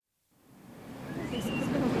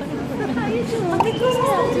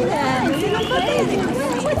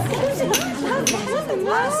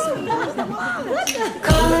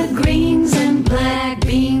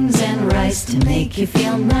make you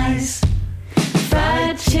feel nice.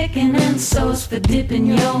 Fried chicken and sauce for dipping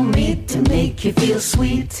your meat to make you feel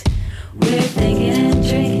sweet. We're thinking and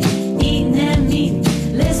drinking, eating and meeting,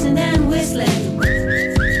 listening and whistling.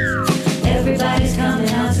 Everybody's coming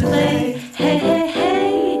out to play. Hey, hey,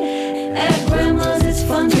 hey. At Grandma's it's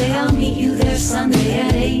fun day. I'll meet you there Sunday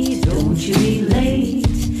at 8. Don't you be late.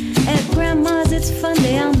 At Grandma's it's fun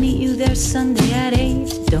day. I'll meet you there Sunday at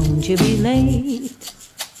 8. Don't you be late.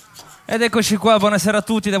 Ed eccoci qua, buonasera a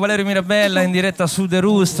tutti da Valerio Mirabella in diretta su The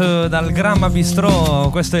Roost dal Gramma Bistro.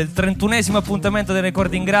 Questo è il 31esimo appuntamento del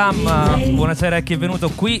Recordingrandma. Buonasera a chi è venuto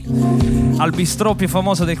qui al bistrò più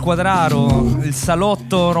famoso del Quadraro, il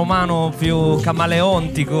salotto romano più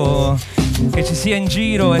camaleontico che ci sia in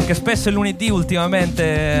giro e che spesso il lunedì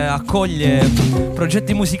ultimamente accoglie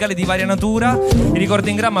progetti musicali di varia natura. Il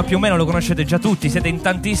Recordingramma più o meno lo conoscete già tutti, siete in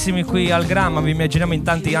tantissimi qui al Gramma, vi immaginiamo in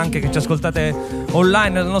tanti anche che ci ascoltate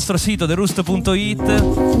online dal nostro sito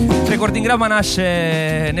theroost.it. Recordingramma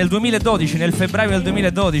nasce nel 2012, nel febbraio del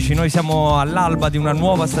 2012, noi siamo all'alba di una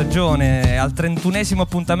nuova stagione, al 31esimo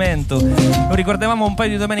appuntamento. Lo ricordavamo un paio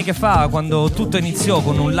di domeniche fa quando tutto iniziò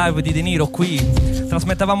con un live di De Niro qui.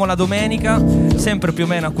 Trasmettavamo la domenica, sempre più o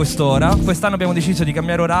meno a quest'ora. Quest'anno abbiamo deciso di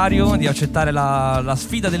cambiare orario, di accettare la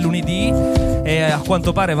sfida del lunedì e a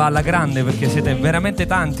quanto pare va alla grande perché siete veramente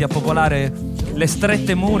tanti a popolare le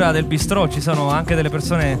strette mura del bistrò. Ci sono anche delle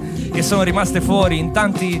persone che sono rimaste fuori, in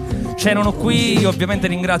tanti cenano qui. Io ovviamente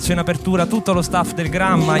ringrazio in apertura tutto lo staff del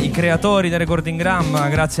Gramma, i creatori del Recordingramma,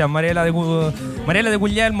 grazie a Mariella De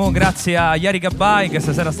Guglielmo, grazie a Iari Gabbai che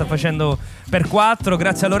stasera sta facendo per 4,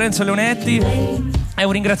 grazie a Lorenzo Leonetti. E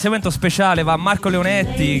un ringraziamento speciale va a Marco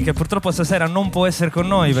Leonetti che purtroppo stasera non può essere con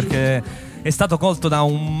noi perché è stato colto da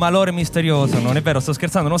un malore misterioso. Non è vero, sto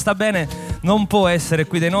scherzando, non sta bene, non può essere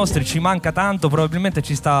qui dai nostri, ci manca tanto, probabilmente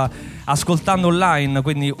ci sta ascoltando online,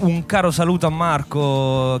 quindi un caro saluto a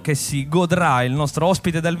Marco che si godrà il nostro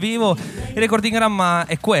ospite dal vivo. Il Recordingramma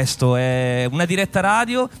è questo, è una diretta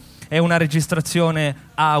radio, è una registrazione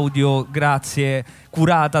audio, grazie,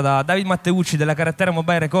 curata da David Matteucci della Carattera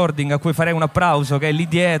Mobile Recording, a cui farei un applauso, che è lì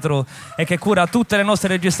dietro e che cura tutte le nostre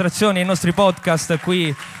registrazioni e i nostri podcast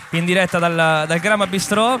qui in diretta dal Gramma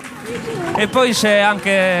Bistro. E poi c'è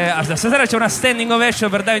anche, stasera c'è una standing ovation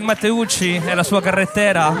per David Matteucci e la sua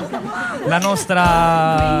carrettera, la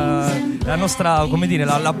nostra come dire,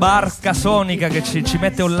 la barca sonica che ci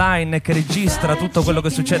mette online e che registra tutto quello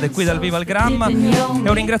che succede qui dal vivo al Gramma. E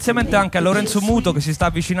un ringraziamento anche a Lorenzo Muto che si sta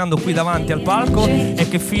avvicinando qui davanti al palco e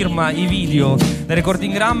che firma i video del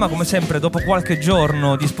Recordingramma, come sempre dopo qualche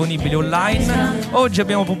giorno disponibili online. Oggi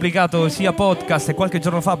abbiamo pubblicato sia podcast e qualche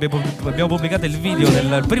giorno fa abbiamo pubblicato il video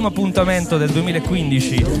del primo appuntamento del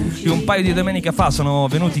 2015. Di un paio di domeniche fa sono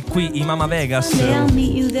venuti qui i Mama Vegas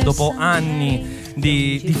dopo anni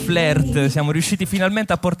di flirt, siamo riusciti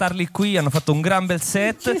finalmente a portarli qui, hanno fatto un gran bel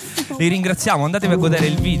set, li ringraziamo, andatevi a godere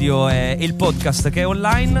il video e il podcast che è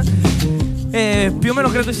online. E più o meno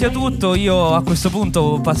credo sia tutto. Io a questo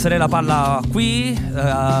punto passerei la palla qui,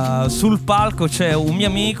 sul palco c'è un mio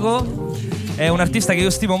amico, è un artista che io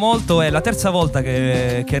stimo molto, è la terza volta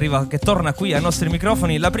che arriva, che torna qui ai nostri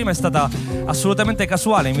microfoni. La prima è stata assolutamente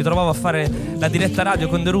casuale, mi trovavo a fare la diretta radio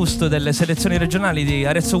con The Roost delle selezioni regionali di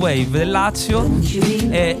Arezzo Wave del Lazio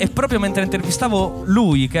e proprio mentre intervistavo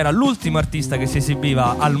lui, che era l'ultimo artista che si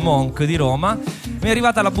esibiva al Monk di Roma, mi è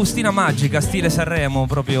arrivata la bustina magica stile Sanremo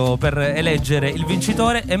proprio per eleggere il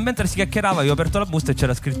vincitore e mentre si chiacchierava io ho aperto la busta e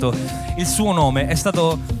c'era scritto il suo nome. È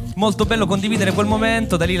stato molto bello condividere quel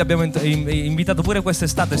momento, da lì l'abbiamo invitato pure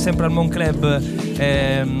quest'estate sempre al Mon Club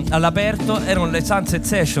all'aperto. Erano le Sunset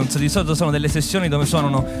Sessions, di solito sono delle sessioni dove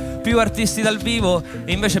suonano più artisti dal vivo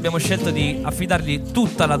e invece abbiamo scelto di affidargli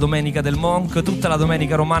tutta la domenica del Monk, tutta la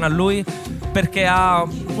domenica romana a lui, perché ha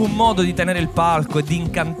un modo di tenere il palco e di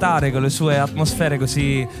incantare con le sue atmosfere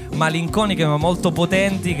così malinconiche ma molto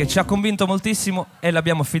potenti che ci ha convinto moltissimo e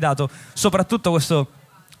l'abbiamo affidato soprattutto questo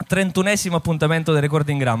 31esimo appuntamento del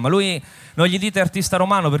Recordingramma. Lui non gli dite artista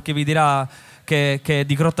romano perché vi dirà che è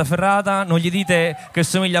di Grottaferrata, non gli dite che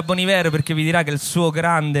somiglia a Bon Iver perché vi dirà che il suo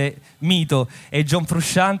grande mito è John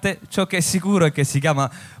Frusciante. Ciò che è sicuro è che si chiama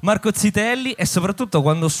Marco Zitelli e soprattutto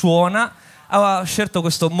quando suona ha scelto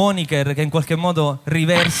questo moniker che in qualche modo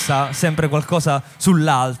riversa sempre qualcosa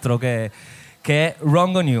sull'altro, che è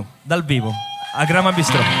Wrongonyou, dal vivo a Gramma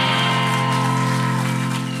Bistro.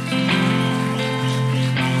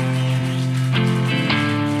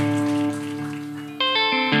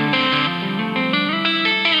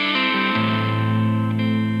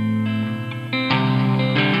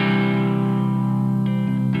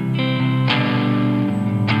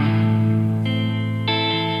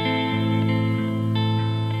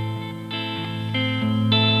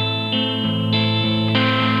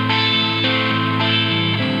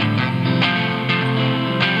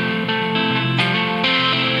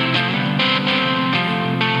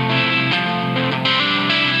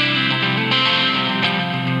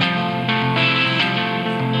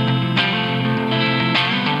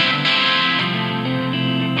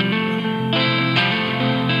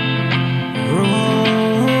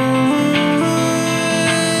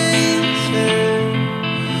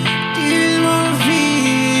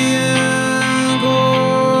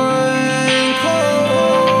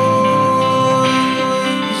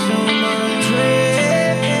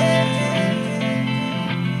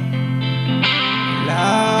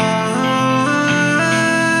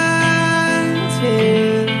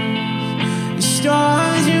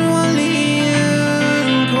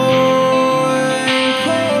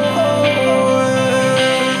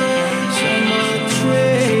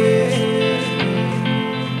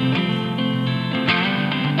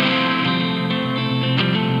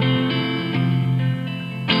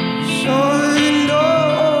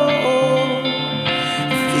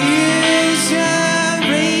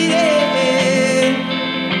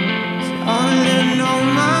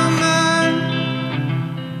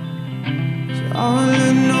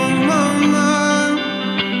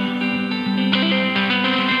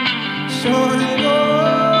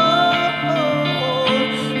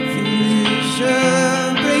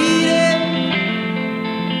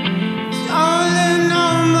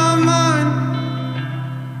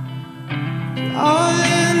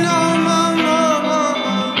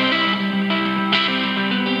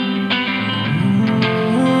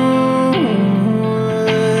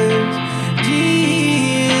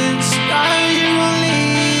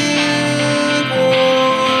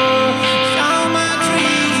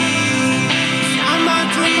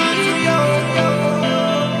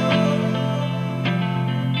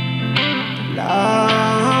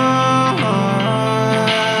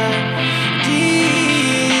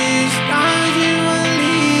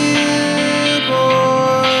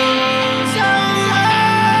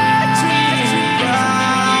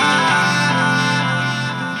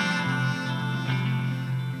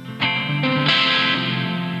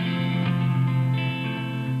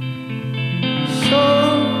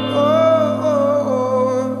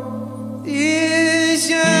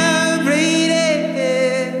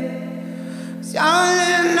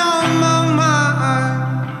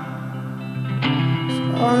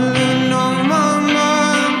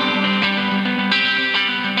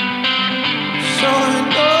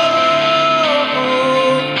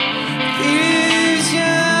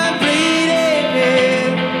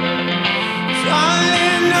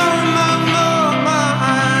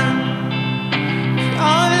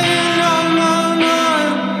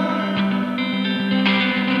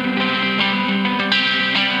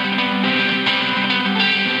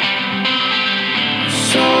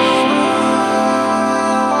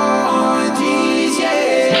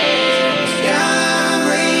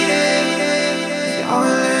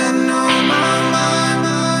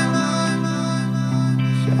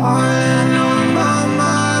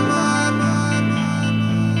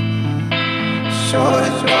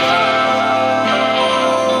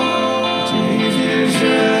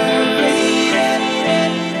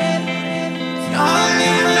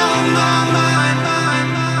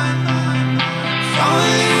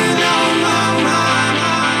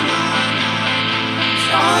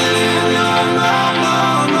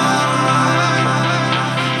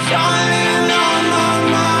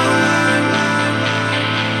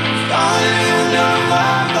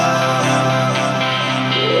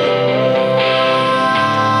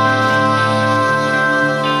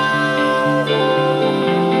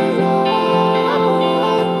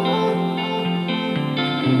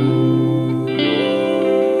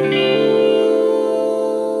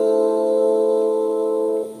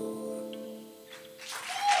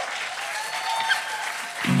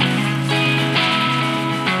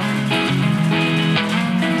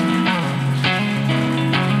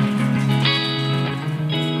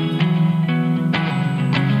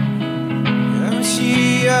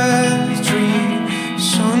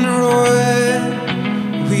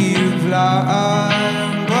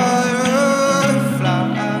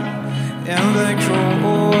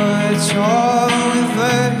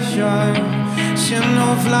 Send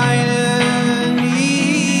no flying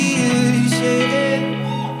knees, yeah.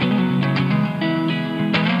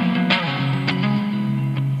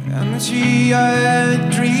 And she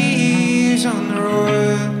had trees on the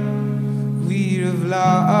road. We'd have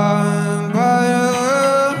lied,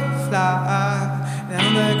 butterfly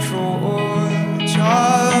down the road,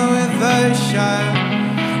 child with the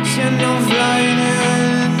shine. Send no flying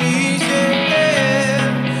knees, yeah.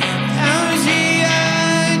 And she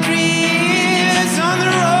had trees on the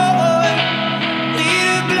road. We'd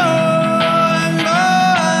have blown,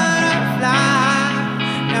 butterfly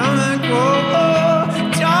down the road,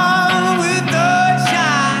 child with the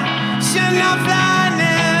shine. Send no flying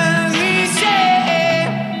knees, yeah.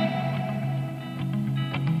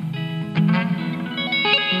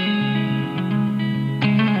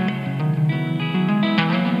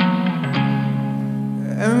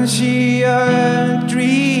 And she had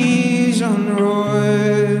trees on the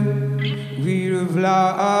road. We'd have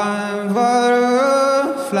flying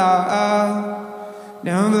butterfly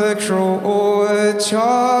down the road,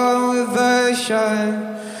 child with the shine.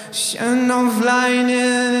 And I'm flying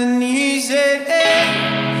in an easy.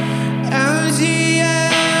 And she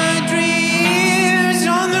had dreams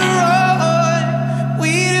on the road.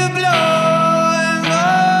 We'd have blown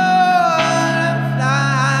butterfly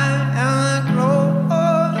down the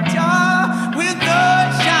road, child with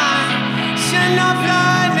the shine. And I'm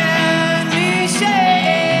flying in an easy.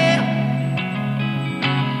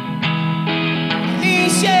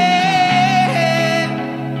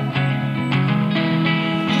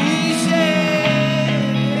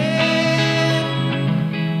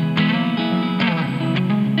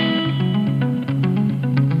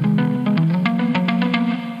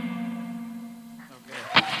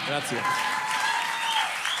 Grazie.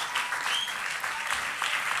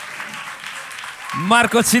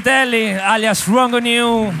 Marco Zitelli alias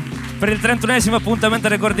Wrongonyou per il 31esimo appuntamento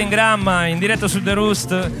Recordingrandma in diretta su The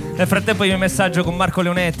Roost. Nel frattempo io messaggio con Marco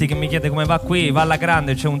Leonetti che mi chiede come va qui, va alla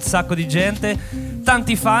grande, c'è un sacco di gente,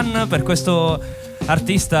 tanti fan per questo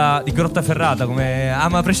artista di Grottaferrata, come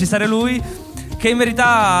ama precisare lui, che in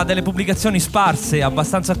verità ha delle pubblicazioni sparse,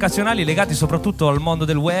 abbastanza occasionali, legati soprattutto al mondo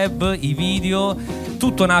del web, i video.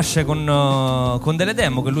 Tutto nasce con delle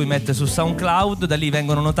demo che lui mette su SoundCloud, da lì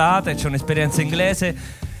vengono notate, c'è un'esperienza inglese.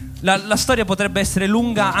 La storia potrebbe essere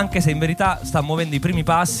lunga, anche se in verità sta muovendo i primi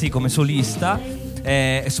passi come solista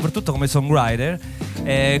e soprattutto come songwriter.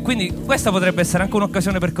 Quindi questa potrebbe essere anche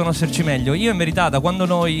un'occasione per conoscerci meglio. Io in verità da quando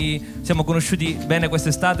noi siamo conosciuti bene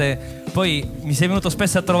quest'estate, poi mi sei venuto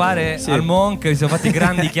spesso a trovare al Monk, ci siamo fatti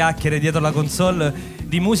grandi chiacchiere dietro la console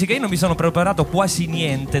di musica. Io non mi sono preparato quasi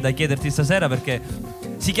niente da chiederti stasera perché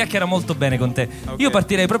si chiacchiera molto bene con te. Io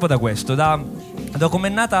partirei proprio da questo, da com'è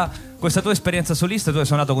nata questa tua esperienza solista. Tu hai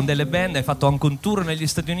suonato con delle band, hai fatto anche un tour negli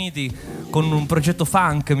Stati Uniti con un progetto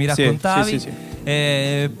funk, mi raccontavi. Sì.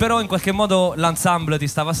 Però in qualche modo l'ensemble ti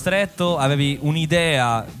stava stretto, avevi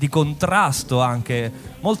un'idea di contrasto anche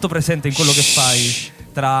molto presente in quello che fai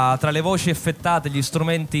tra le voci effettate, gli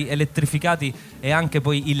strumenti elettrificati e anche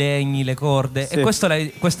poi i legni, le corde. E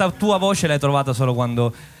questa tua voce l'hai trovata solo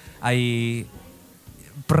quando hai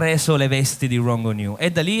preso le vesti di Wrongonyou,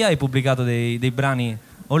 e da lì hai pubblicato dei brani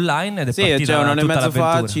online ed è partita cioè un anno e tutta mezzo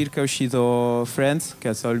l'avventura. fa circa è uscito Friends, che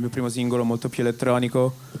è stato il mio primo singolo molto più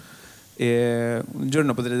elettronico, e un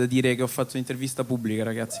giorno potrete dire che ho fatto un'intervista pubblica,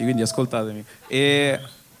 ragazzi, quindi ascoltatemi. E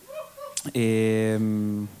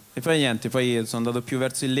poi niente, poi sono andato più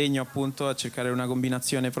verso il legno, appunto, a cercare una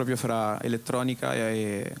combinazione proprio fra elettronica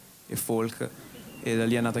e folk, e da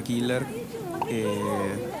lì è nata Killer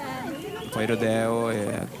e poi Rodeo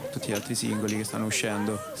e tutti gli altri singoli che stanno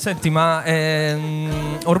uscendo. Senti, ma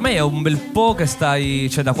ormai è un bel po' che stai,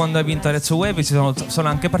 cioè da quando hai vinto Arezzo Wave sono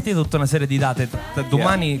anche partite tutta una serie di date.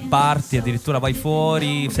 Domani parti, addirittura vai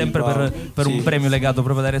fuori, sempre per un premio legato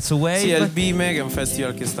proprio ad Arezzo Wave. Sì, è il Bime, che è un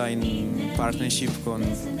festival che sta in partnership con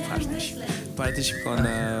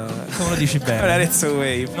come lo dici bene? con Arezzo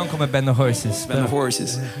Wave, non come Band of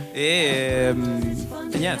Horses. E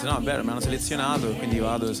niente, no, bello, mi hanno selezionato, quindi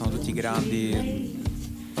vado, sono tutti grandi,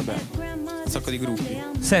 vabbè, un sacco di gruppi.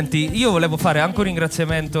 Senti, io volevo fare anche un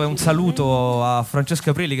ringraziamento e un saluto a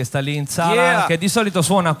Francesco Aprilli che sta lì in sala, che di solito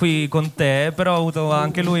suona qui con te, però ha avuto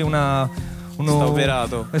anche lui è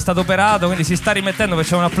stato operato, quindi si sta rimettendo.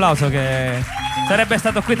 Facciamo un applauso, che sarebbe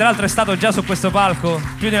stato qui, tra l'altro è stato già su questo palco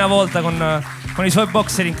più di una volta con i suoi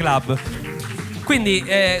boxering club. Quindi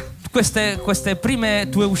queste prime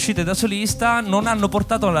tue uscite da solista non hanno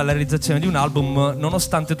portato alla realizzazione di un album,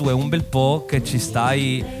 nonostante tu è un bel po' che ci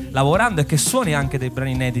stai lavorando e che suoni anche dei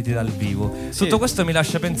brani inediti dal vivo. Tutto questo mi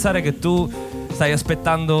lascia pensare che tu stai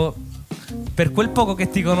aspettando per quel poco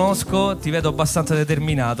che ti conosco ti vedo abbastanza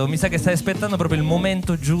determinato. Mi sa che stai aspettando proprio il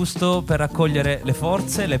momento giusto per raccogliere le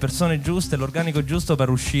forze, le persone giuste, l'organico giusto per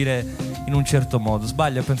uscire in un certo modo.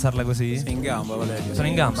 Sbaglio a pensarla così? Sei in gamba, Valerio. Sono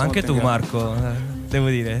in gamba, anche tu Marco, devo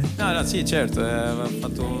dire. No, sì, certo, ho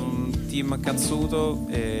fatto un team cazzuto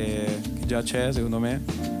che già c'è secondo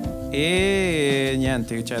me. E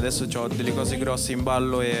niente, cioè adesso ho delle cose grosse in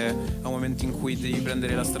ballo e è un momento in cui devi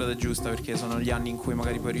prendere la strada giusta, perché sono gli anni in cui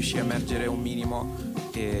magari puoi riuscire a emergere un minimo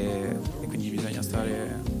e quindi bisogna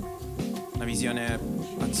stare una visione a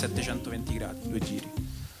 720 gradi, 2 giri.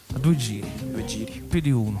 A 2 giri. 2 giri. Più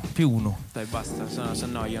di uno. Dai, basta, si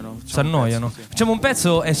annoiano. Sì. Facciamo un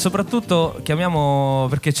pezzo e soprattutto chiamiamo,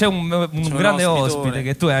 perché c'è un grande ospite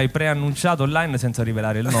che tu hai preannunciato online senza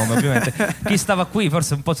rivelare il nome, ovviamente. Chi stava qui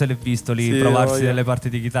forse un po' se l'è visto lì provarsi delle parti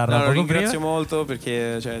di chitarra. No, lo ringrazio molto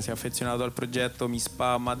perché si è affezionato al progetto, mi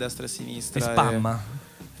spamma a destra e a sinistra. Mi spamma?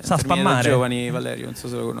 Sa spammare? Giovani, Valerio, non so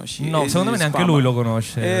se lo conosci. No, secondo me neanche lui lo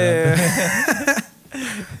conosce.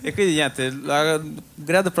 E quindi niente, un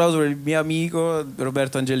grande applauso per il mio amico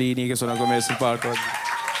Roberto Angelini che suona con me sul palco oggi.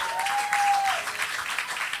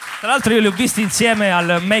 Tra l'altro io li ho visti insieme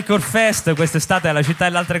al Maker Fest quest'estate alla Città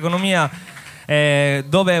dell'Altra Economia,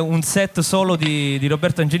 dove un set solo di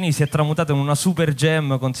Roberto Angelini si è tramutato in una super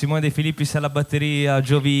jam con Simone De Filippis alla batteria,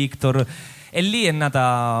 Joe Victor, e lì è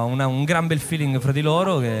nata un gran bel feeling fra di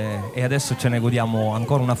loro e adesso ce ne godiamo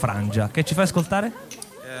ancora una frangia. Che ci fai ascoltare?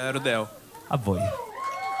 Rodeo. A voi.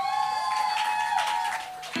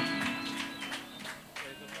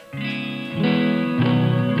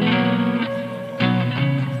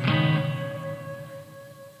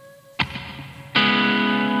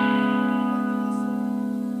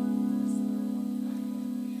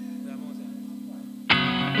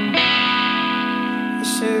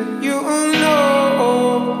 You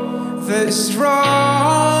know the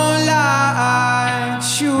strong light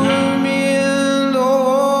you me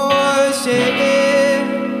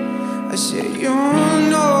I said you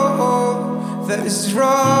know the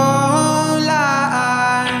strong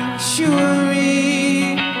light you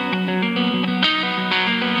me.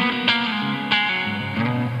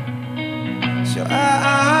 So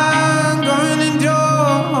I'm gonna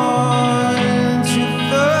dawn to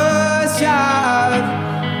the side.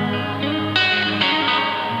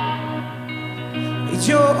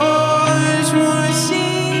 Yours wanna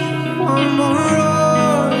see one more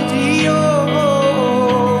rodeo.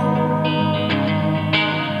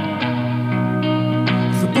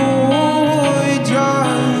 The boy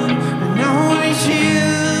John, and now he's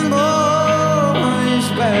in boy's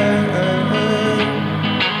bed.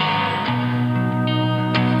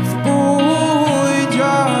 The boy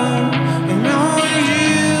John, and now he's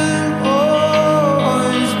in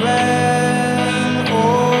boy's bed.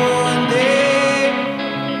 One day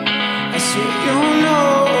I said, you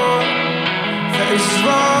know, there's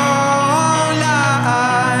wrong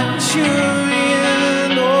line, sure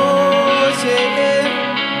you know it.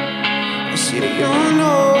 I said, you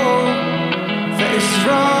know, there's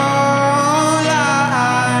wrong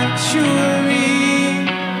line, sure you.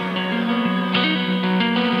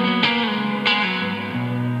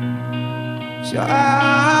 So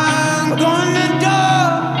I'm gonna go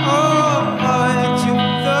to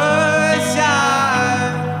the side.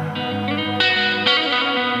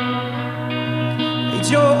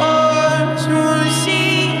 Yours wanna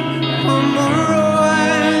see one more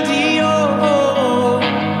rodeo.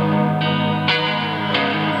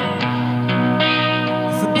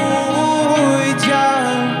 The boy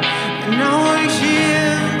John, and now he's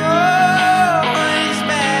in boy's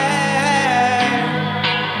bed.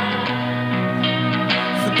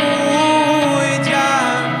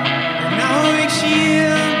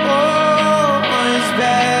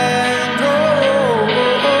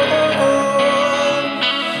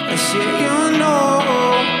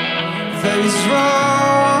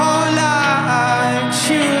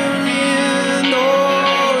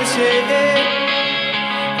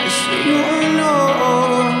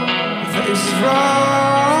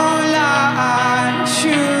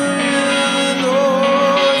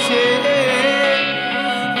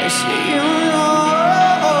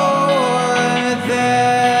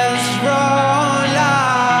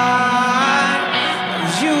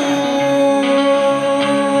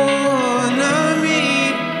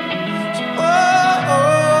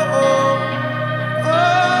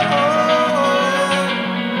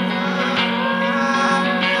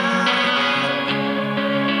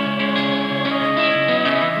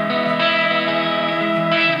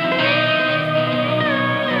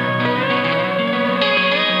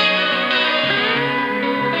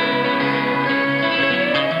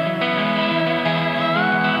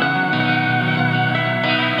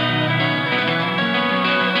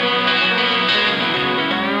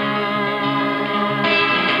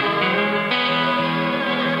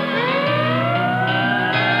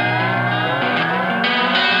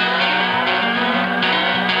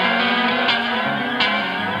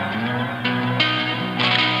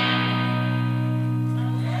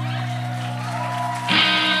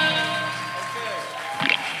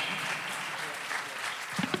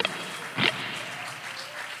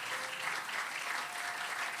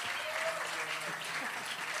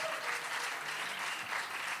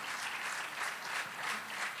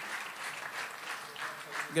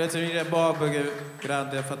 Grazie mille a Bob che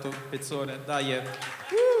grande, ha fatto un pezzone. Dai.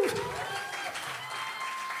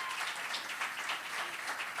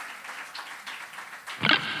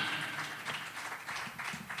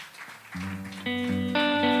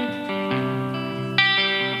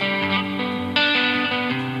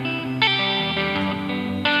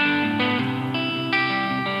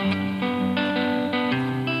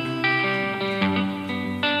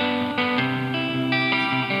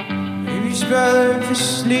 It's better to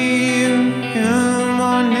sleep in the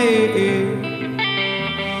morning,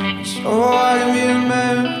 so I can be a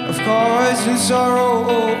man of course and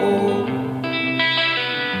sorrow.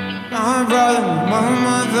 My brother, my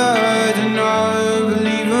mother did not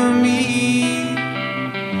believe in me,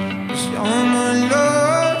 'cause all my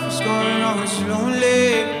love is going on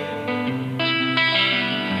slowly.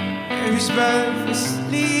 Maybe it's better to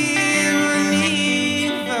sleep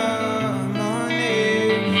in the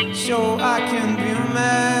morning, so I can be a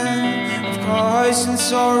man of course and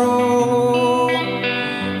sorrow.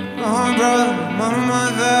 My brother, my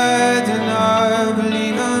mother did not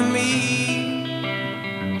believe in me,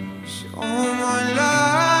 so all my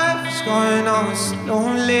life is going on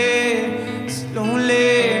slowly,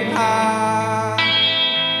 slowly.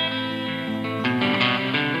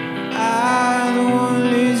 I don't want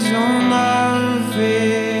this on my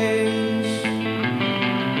face.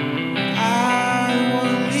 I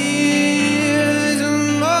want this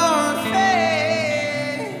on my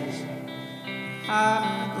face. I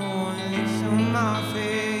don't want this on my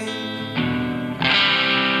face.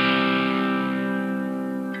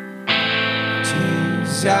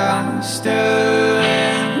 'Tis disaster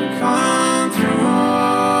and come through.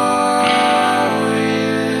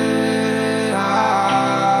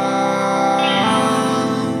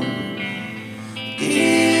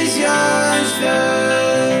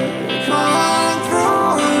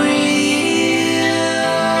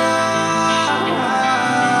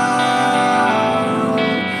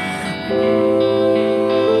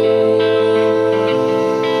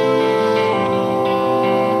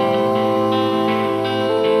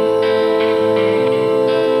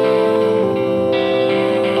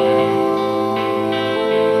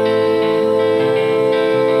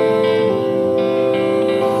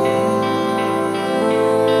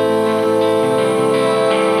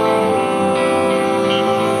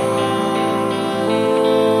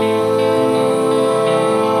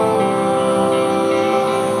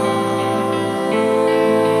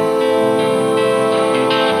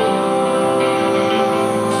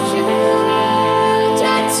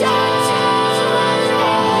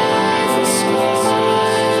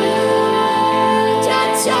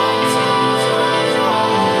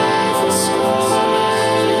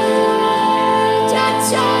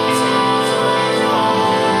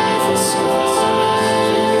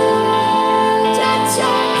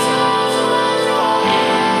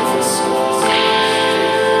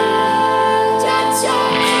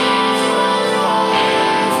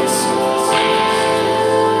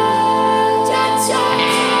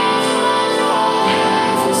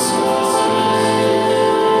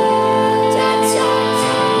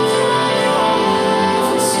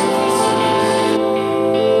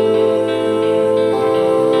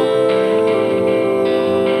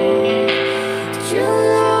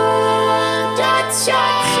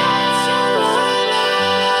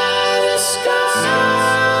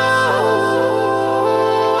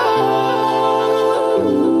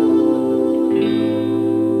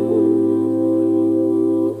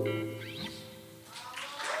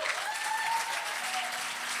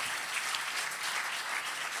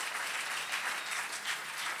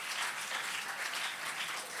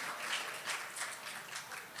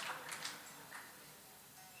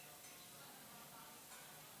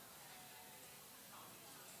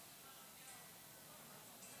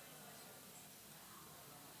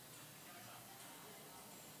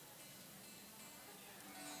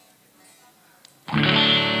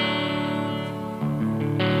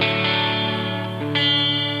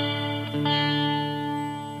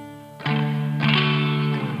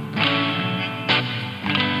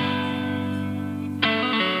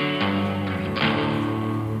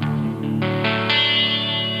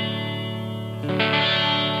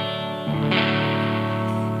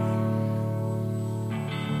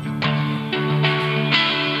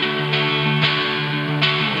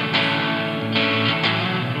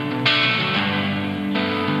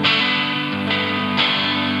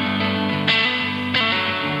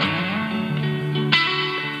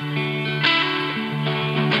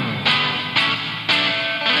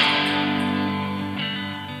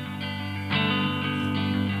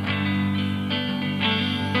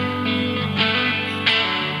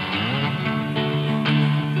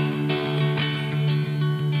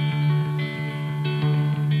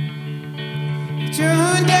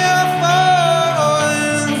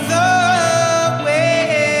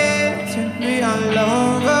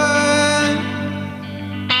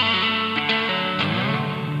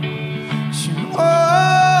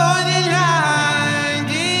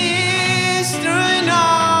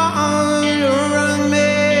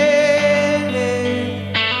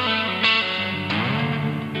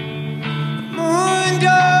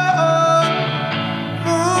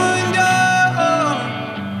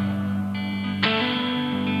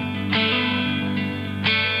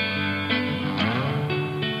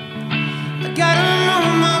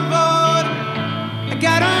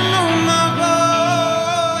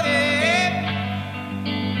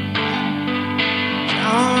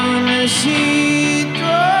 she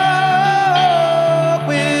throwing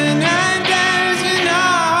and dancing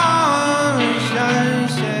on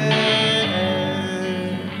sunset.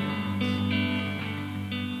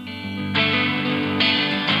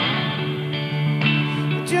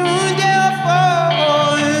 June therefore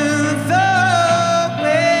the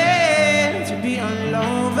way to be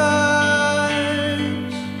unlovers.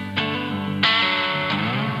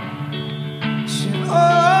 Should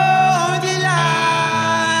all the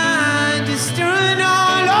light just turn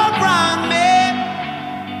all around me.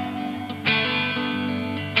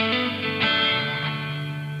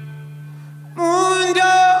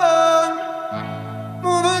 Mundo,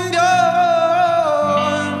 mundo.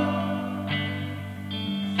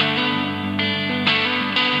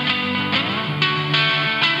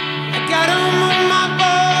 I gotta move my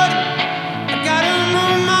body. I gotta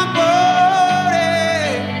move my body.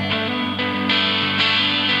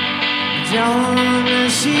 Don't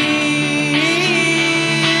see,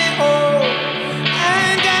 oh,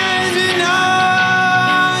 and dancing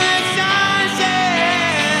on the sunset.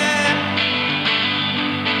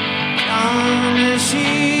 Don't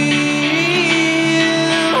see,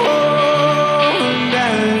 oh, and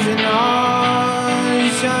dancing on the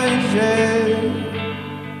sunset.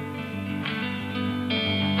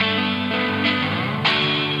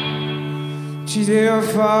 She's there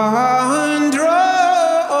far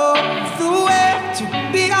drove the way to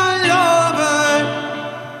be a lover,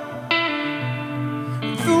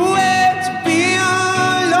 the way to be a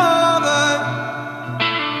lover,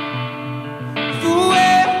 the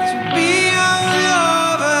way to be a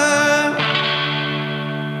lover.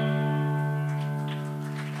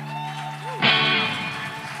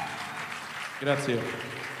 Grazie.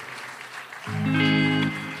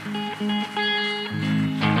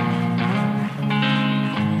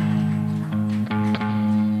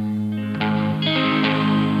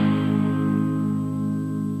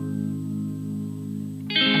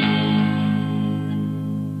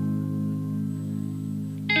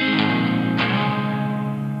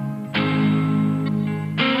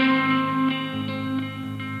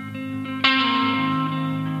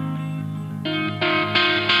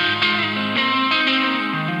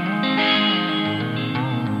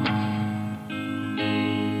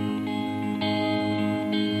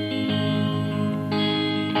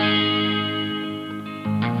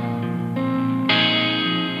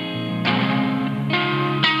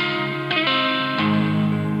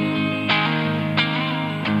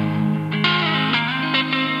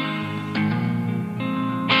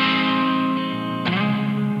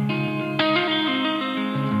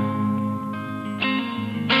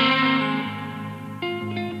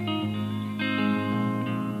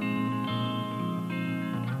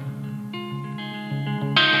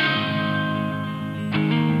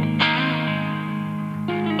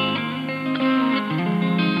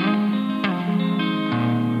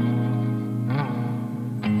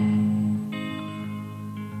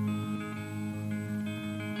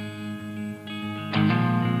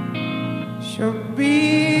 She'll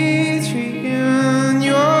be in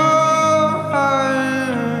your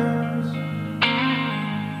arms.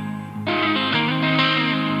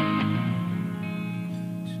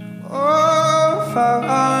 Oh, for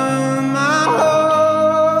my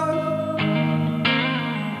heart.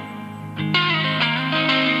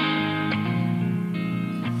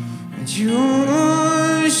 And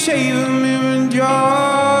you save me with your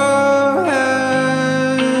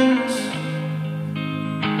hands.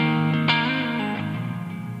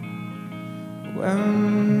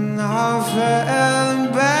 When I fell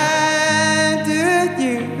back to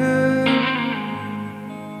you,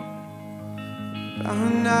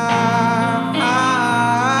 and I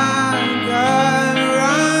gotta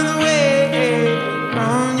run away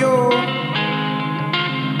from you.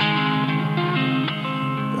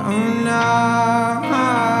 And I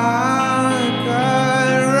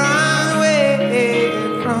gotta run away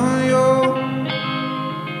from you.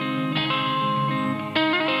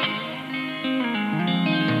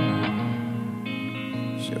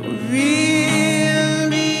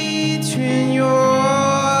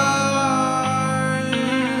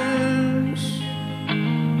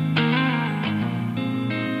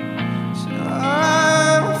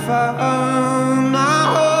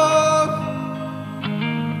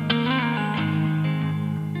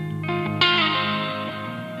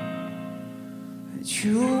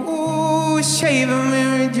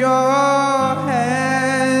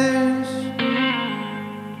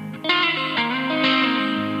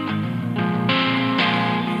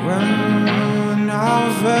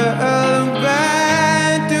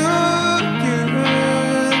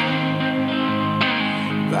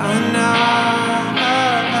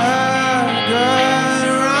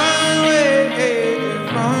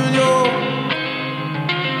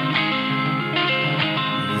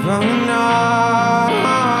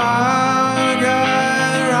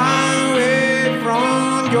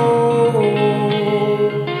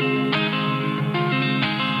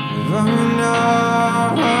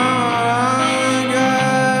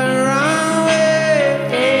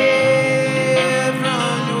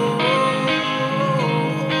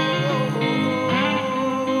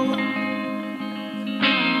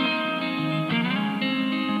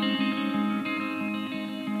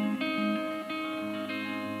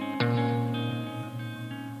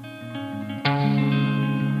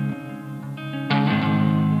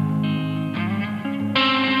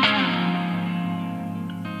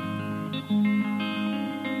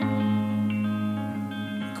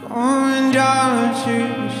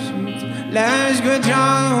 Let's go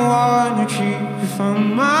down, wanna keep you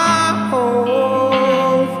from my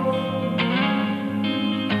home.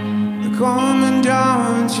 We're coming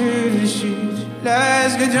down to the streets.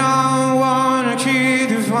 Let's go down, wanna keep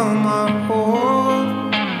you from my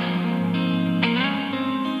home.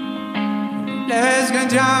 Let's go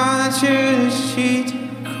down to the streets.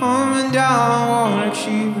 Coming down, wanna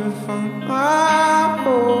keep you from my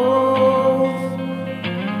home.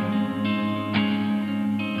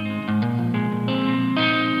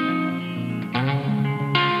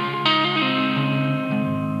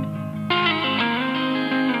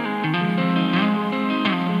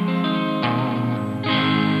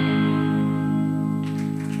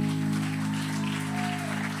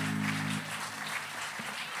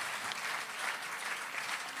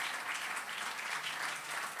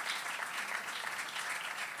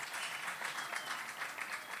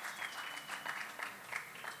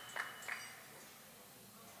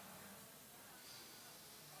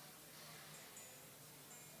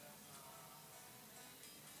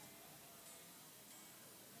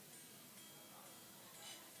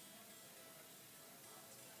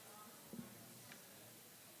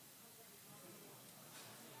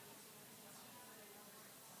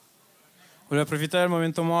 Volevo approfittare del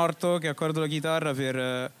momento morto che accordo la chitarra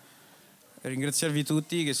per ringraziarvi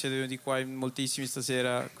tutti che siete venuti qua moltissimi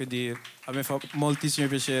stasera, quindi a me fa moltissimo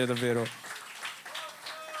piacere davvero.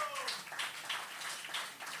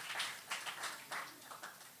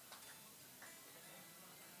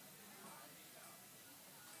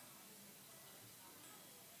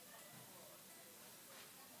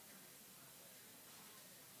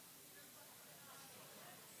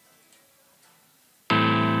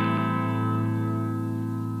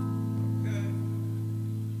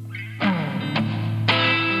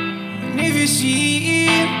 If you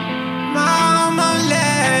see mama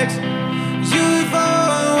legs, you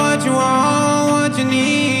for what you want, what you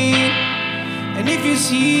need. And if you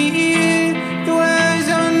see the words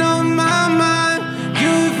on my mind,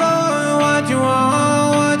 you for what you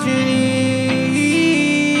want, what you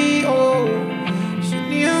need. Oh, she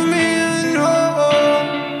knew me and oh,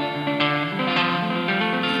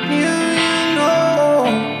 knew me and oh,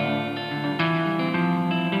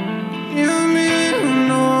 knew me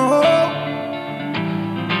and oh.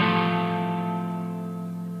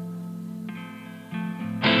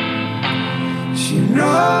 You know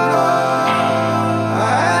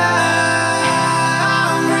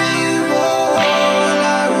I'm rainbow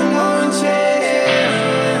like a mountain.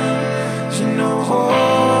 You know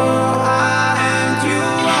I am you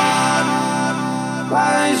up.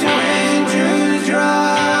 Why is your angel dry?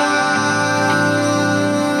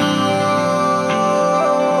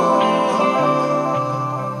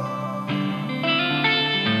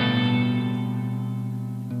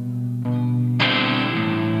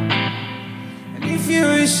 If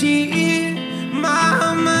you see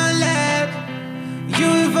mama left,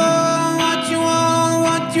 you for what you want,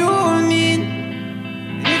 what you need.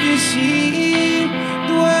 If you see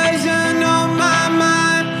the words on my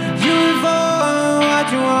mind, you for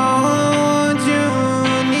what you want, what you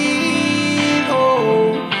need.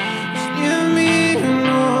 Oh, you me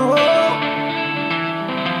know,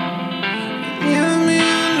 you me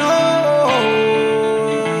know,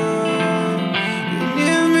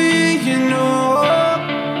 you me you know.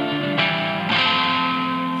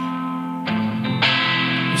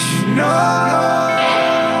 No,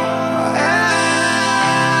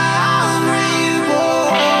 I'm rainbow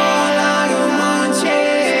like a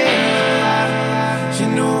mountain. You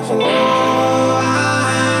know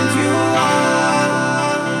I'm you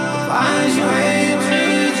are. Find your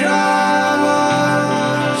angel drama.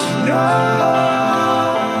 You know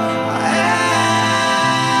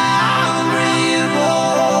I'm rainbow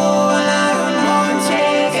like a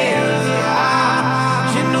mountain.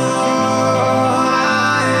 You know.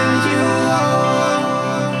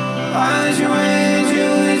 Find your angel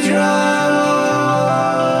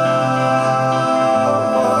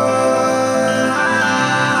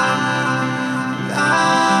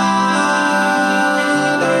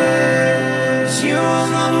you are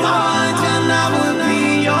my mountain, I will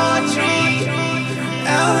be your tree.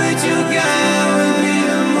 And we together will be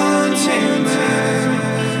the mountain man.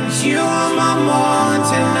 You are my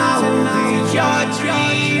mountain, I will be your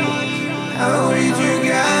tree. And we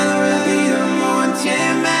together will be the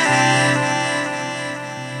mountain man.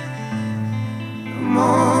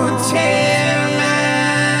 Mountain man.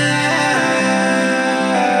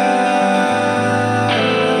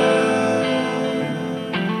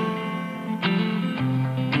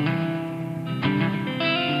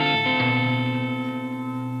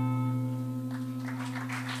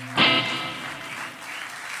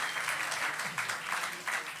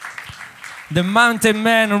 The Mountain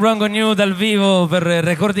Man, Wrongonyou dal vivo per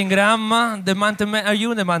Recordingrandma. The Mountain Man, are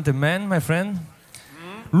you the Mountain Man, my friend?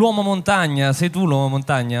 L'uomo montagna, sei tu l'uomo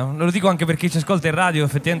montagna? Lo dico anche per chi ci ascolta in radio,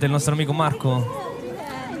 effettivamente il nostro amico Marco,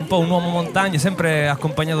 un po' un uomo montagna, sempre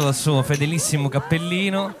accompagnato dal suo fedelissimo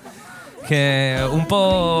cappellino, che è un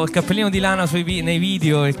po' il cappellino di lana nei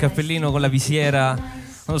video, il cappellino con la visiera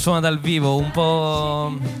quando suona dal vivo, un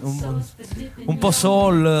po'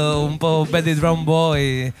 soul, un po' Bad Drum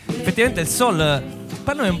Boy. Effettivamente il soul,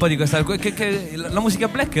 parlami un po' di questa, che la musica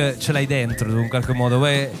black ce l'hai dentro in qualche modo,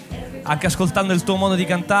 anche ascoltando il tuo modo di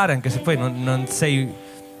cantare, anche se poi non sei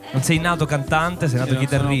nato cantante, sei nato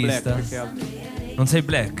chitarrista. Non sei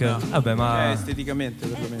black? No. Vabbè, ma esteticamente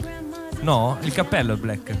perlomeno. no, il cappello è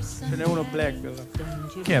black. Ce n'è uno black.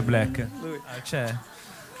 Chi è black? Lui. C'è.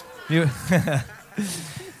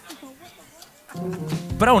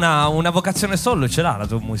 Però una vocazione solo ce l'ha la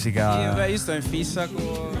tua musica. Io sto in fissa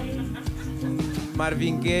con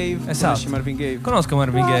Marvin Gaye. Esatto. Conosci Marvin Gaye? Conosco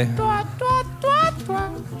Marvin Gaye.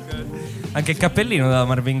 Anche il cappellino da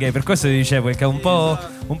Marvin Gaye, per questo ti dicevo che è un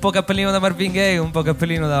po' cappellino da Marvin Gaye, un po'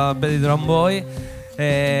 cappellino da Bad Drum Boy.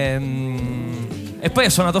 E poi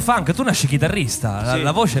hai suonato funk, tu nasci chitarrista, Sì.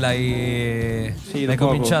 la voce l'hai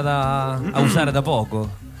cominciata a usare da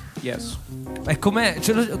poco. Yes. E com'è?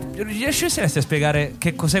 Riusciresti a spiegare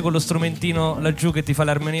che cos'è quello strumentino laggiù che ti fa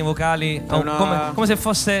le armonie vocali? Come se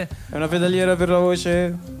fosse... È una pedaliera per la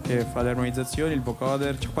voce che fa le armonizzazioni, il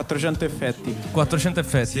vocoder. C'ha 400 effetti. 400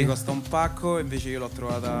 effetti? Sì, costa un pacco, invece io l'ho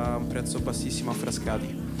trovata a un prezzo bassissimo a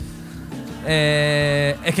Frascati.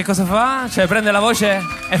 E che cosa fa? Cioè prende la voce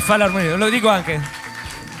e fa l'armonia. Lo dico anche.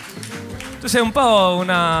 Tu sei un po'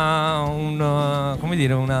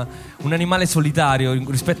 un animale solitario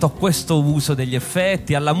rispetto a questo uso degli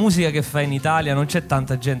effetti, alla musica che fa in Italia. Non c'è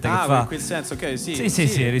tanta gente che fa. In quel senso, ok, sì.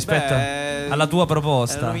 Sì, rispetto alla tua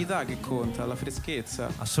proposta. È la novità che conta, la freschezza.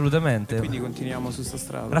 Assolutamente. E quindi continuiamo su sta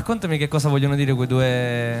strada. Raccontami che cosa vogliono dire quei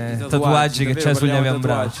due tatuaggi che c'è sugli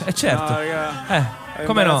avambracci. Certo. No, raga. È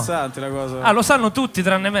Come no? imbarazzante la cosa. Lo sanno tutti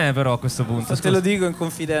tranne me, però a questo punto. Te lo dico in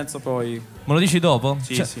confidenza poi. Me lo dici dopo?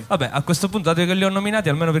 Sì, sì. Vabbè, a questo punto, dato che li ho nominati,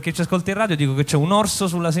 almeno per chi ci ascolta in radio, dico che c'è un orso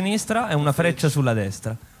sulla sinistra e una freccia sulla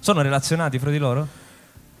destra. Sono relazionati fra di loro?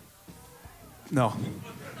 No.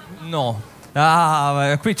 No.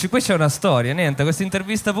 Qui c'è una storia. Niente, questa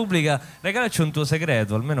intervista pubblica. Regalaci un tuo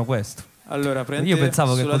segreto, almeno questo. Allora, Io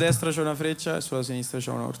pensavo sulla che destra c'è una freccia e sulla sinistra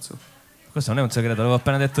c'è un orso. Questo non è un segreto, l'avevo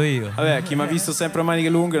appena detto io. Vabbè, chi mi ha visto sempre a maniche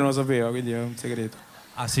lunghe non lo sapeva, quindi è un segreto.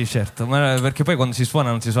 Ah sì, certo, ma perché poi quando si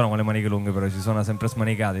suona non si suona con le maniche lunghe, però si suona sempre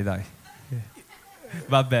smanicati, dai.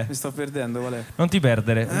 Vabbè. Mi sto perdendo, qual è? Non ti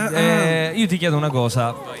perdere. Io ti chiedo una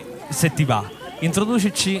cosa, se ti va.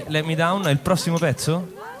 Introducici Let Me Down, è il prossimo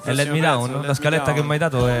pezzo? È Let Me Down? La scaletta che mi hai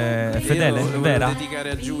dato è fedele? Io lo vera? volevo dedicare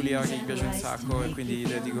a Giulia che gli piace un sacco e quindi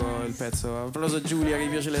dedico il pezzo. Applauso a Giulia che gli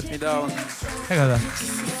piace Let Me Down.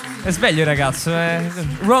 È sveglio il ragazzo,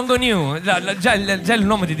 Wrongonyou, già il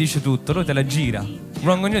nome ti dice tutto, lui te la gira.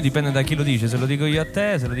 Wrongonyou dipende da chi lo dice, se lo dico io a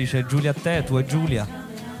te, se lo dice Giulia a te, tu a Giulia.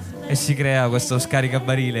 E si crea questo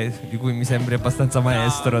scaricabarile di cui mi sembri abbastanza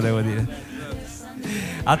maestro, devo dire.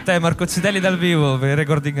 A te Marco Zitelli dal vivo per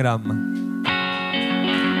Recordingrandma.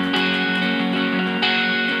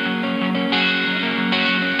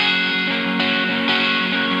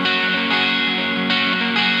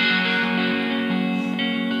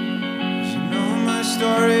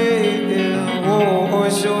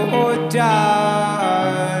 So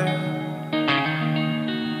die.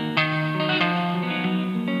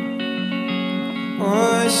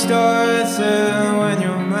 What starts when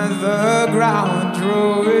you met the ground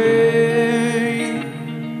drawing?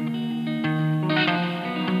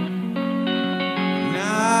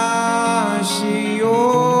 Now I see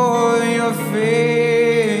all your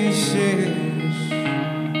faces.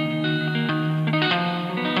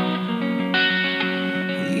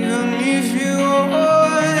 Even if you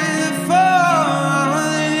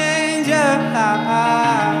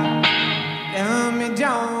let me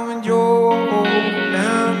down, yo.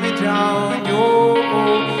 Let me down, yo.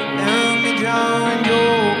 Let me down, yo.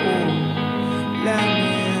 Let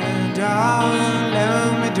me down,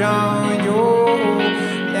 let me down, yo.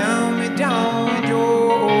 Let me down, yo.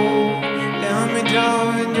 Let me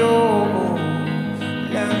down, yo.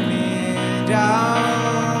 Let me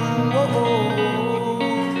down, oh.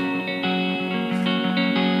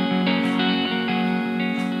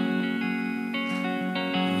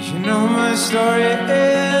 You know my story,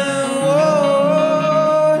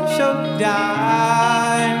 oh, so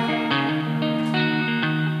die.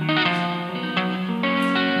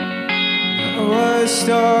 What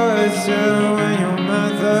starts when you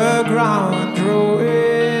met the ground drawing?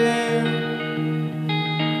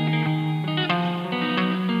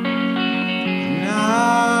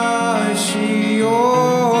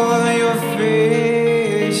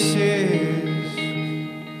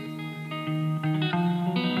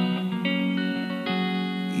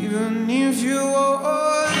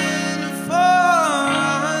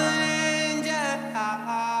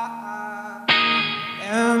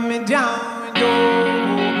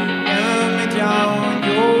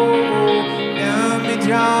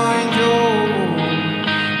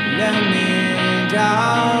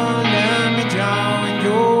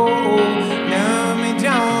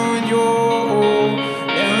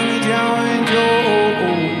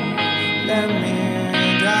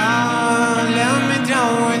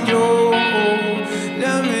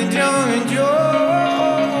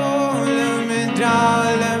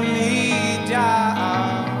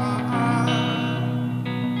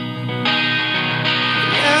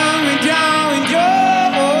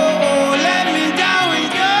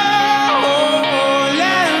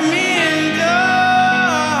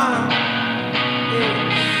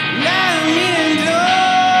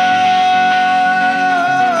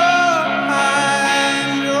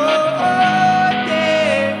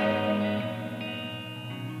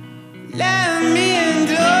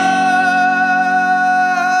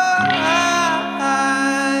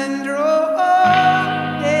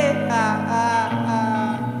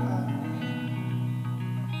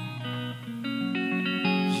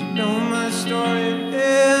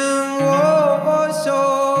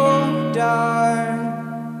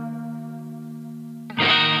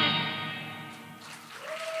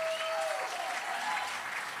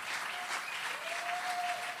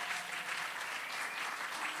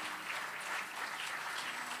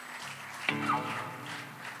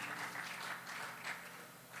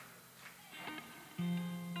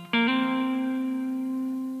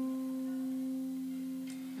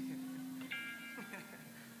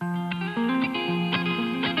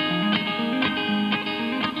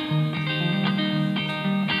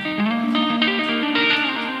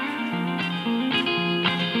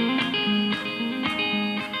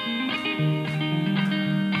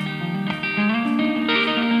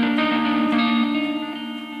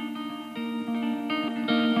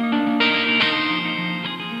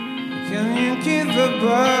 Can you keep the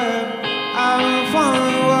bird out from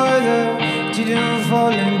the water? Didn't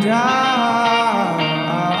fall and drown.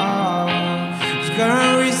 She's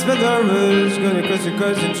gonna reach for the roots, gonna cut your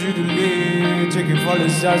cousin to the lid, taking falling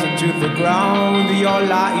stars into the ground. We all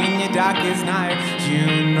lie in your darkest night.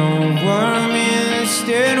 You know what I mean?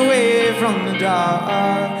 Stay away from the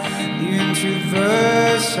dark, into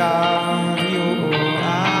the sun.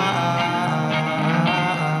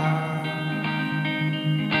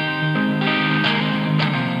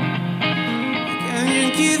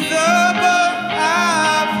 Keep the boat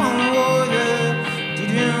up on water,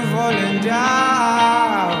 didn't fall and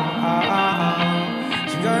down.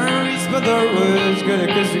 She gonna reach for the roots, gonna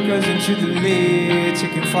kiss your cousin to the lid,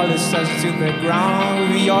 taking falling stars to the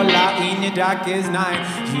ground. We all lie in the darkest night.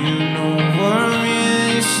 You know what I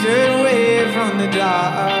mean? Stay away from the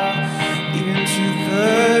dark, even to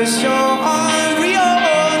the shore. We all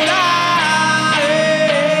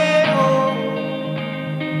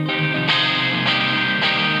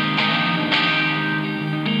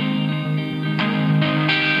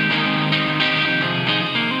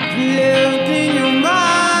lived in your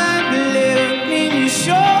mind, lived in your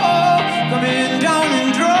soul, coming down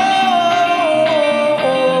and draw.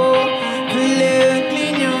 Lived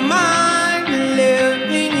in your mind,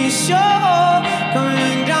 lived in your soul,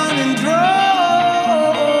 coming down and draw.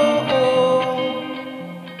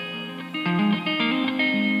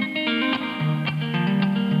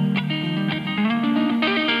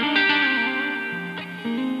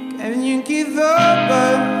 Can you keep the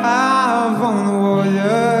bird out on the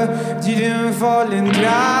water? Didn't fall and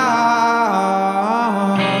drown.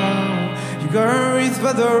 You gonna reach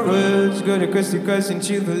for the roots, gonna kiss your cousin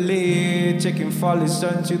to the lid, taking falling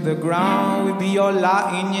sun to the ground. We be all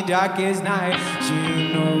out in your darkest night. So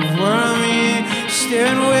you know what I mean? Stay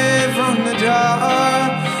away from the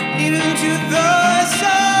dark, even to the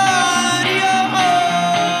sun.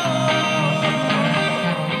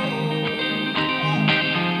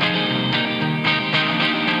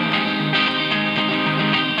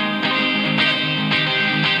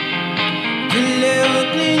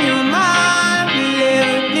 Lived in your mind,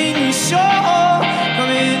 lived in your soul,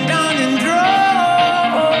 coming down and draw.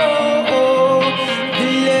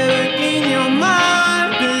 Lived in your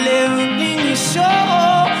mind, lived in your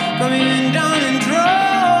soul, coming down and draw.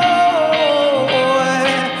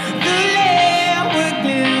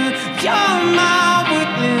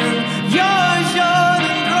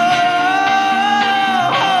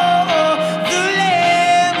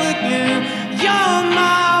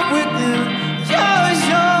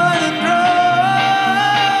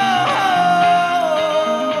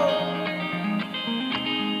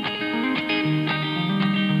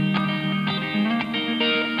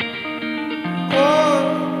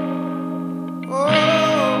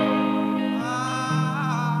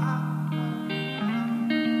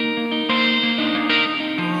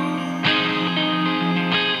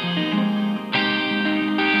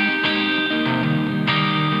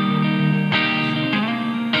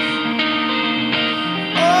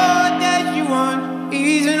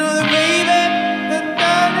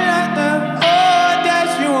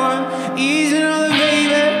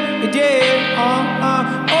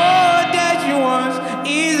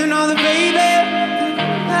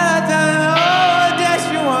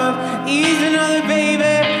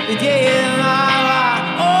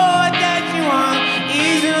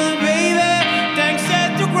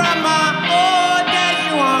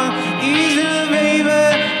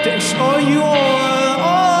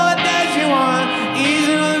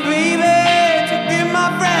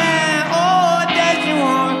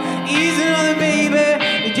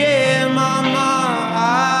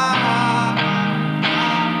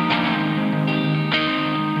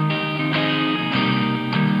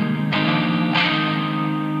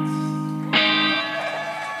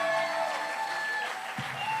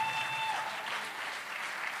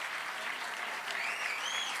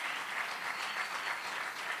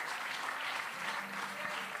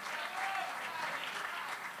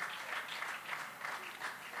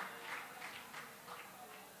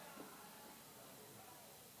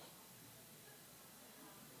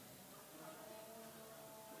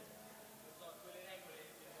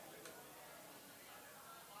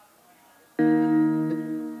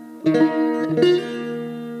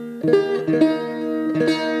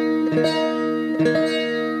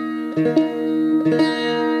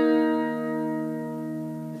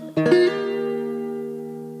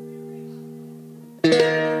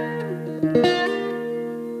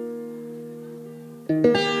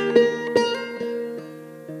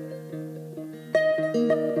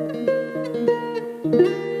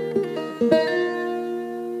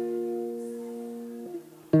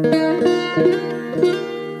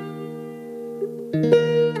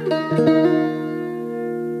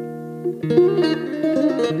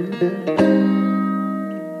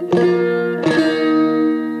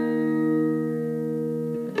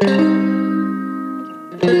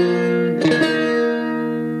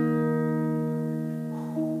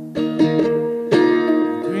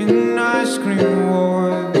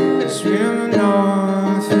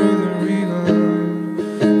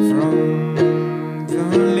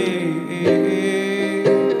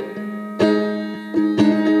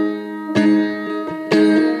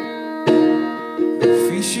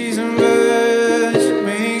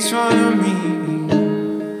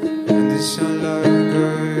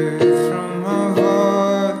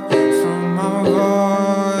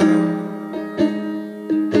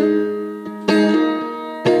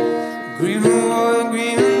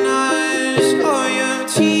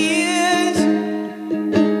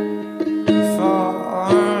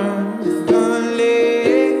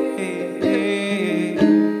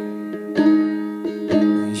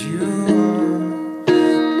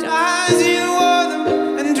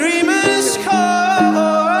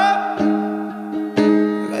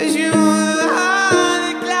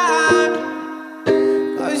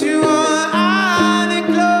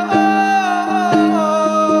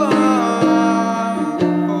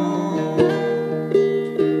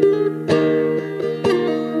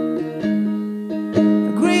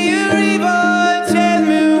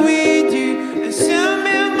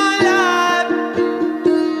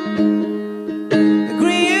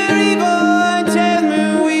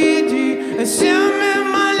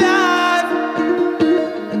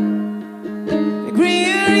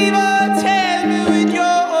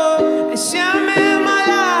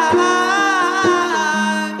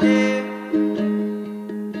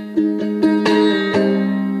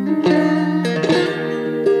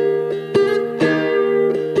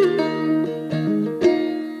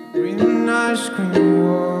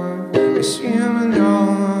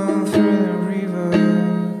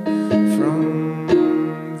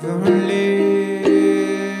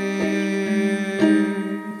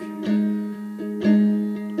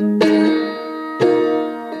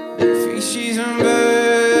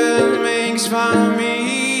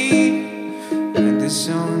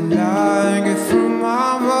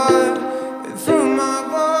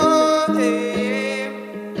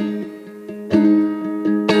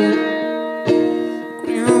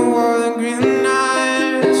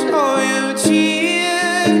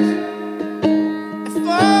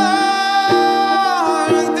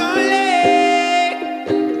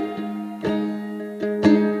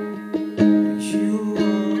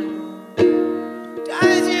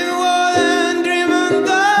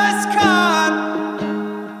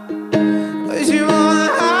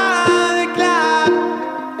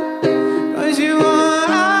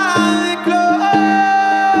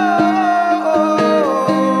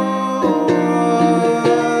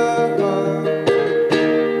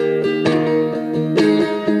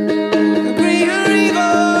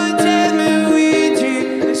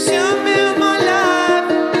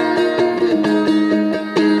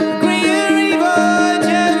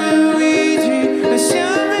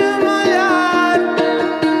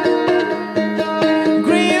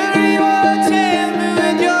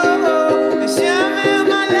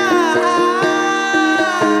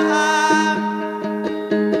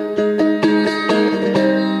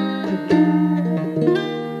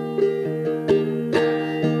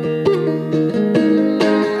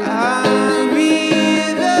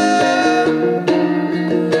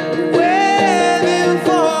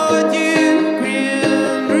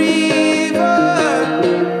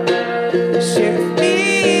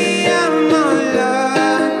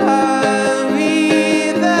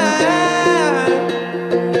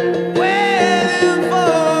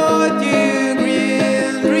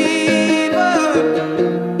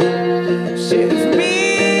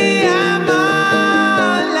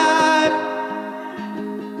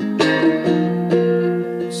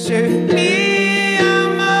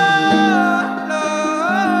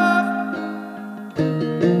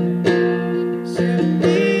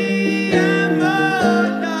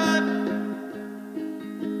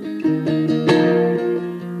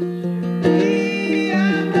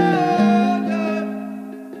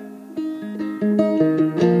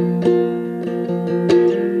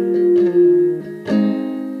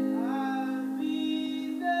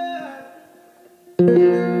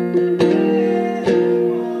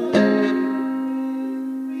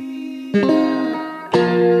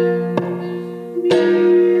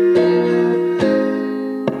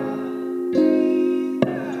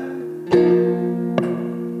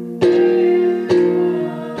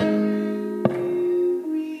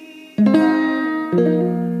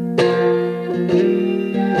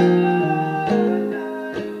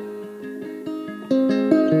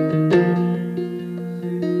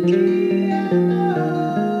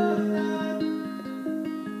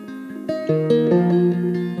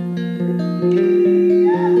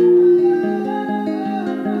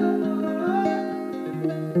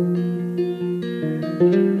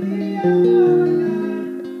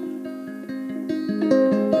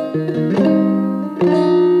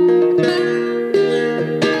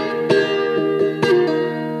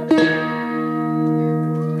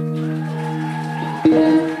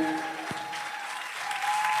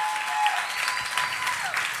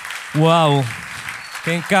 Wow,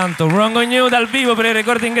 che incanto. Wrongonyou dal vivo per il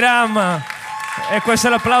Recordingrandma. E questo è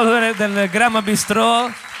l'applauso del Gramma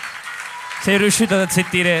Bistro. Sei riuscito ad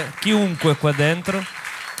azzittire chiunque qua dentro.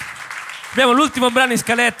 Abbiamo l'ultimo brano in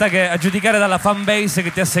scaletta che, a giudicare dalla fanbase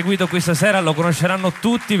che ti ha seguito qui stasera, lo conosceranno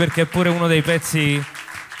tutti perché è pure uno dei pezzi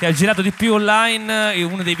che ha girato di più online,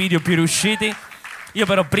 uno dei video più riusciti. Io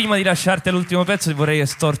però prima di lasciarti all'ultimo pezzo vorrei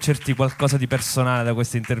estorcerti qualcosa di personale da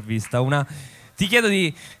questa intervista. Ti chiedo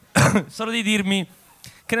solo di dirmi,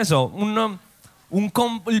 che ne so,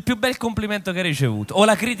 il più bel complimento che hai ricevuto o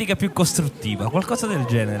la critica più costruttiva, qualcosa del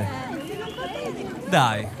genere.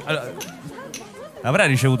 Dai, allora, avrai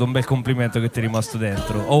ricevuto un bel complimento che ti è rimasto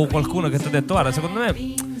dentro, o qualcuno che ti ha detto guarda, secondo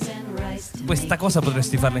me questa cosa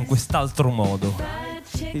potresti farla in quest'altro modo.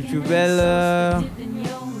 Il più bel...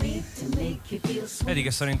 Vedi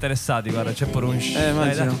che sono interessati, guarda, c'è pure un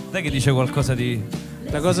dai che dice qualcosa di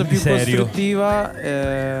La cosa più serio. costruttiva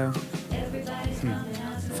è...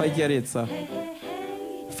 Fai chiarezza.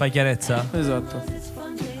 Fai chiarezza? Esatto.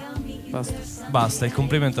 Basta, il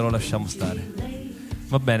complimento lo lasciamo stare.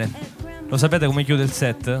 Va bene. Lo sapete come chiude il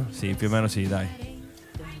set? Sì, più o meno sì, dai.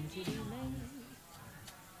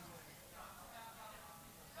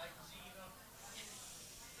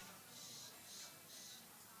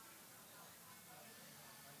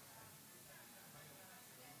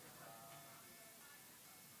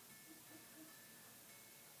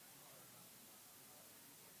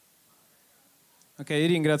 Ok, io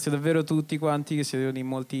ringrazio davvero tutti quanti, che siete venuti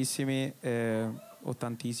moltissimi, o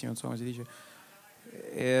tantissimi, insomma si dice.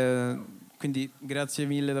 Quindi grazie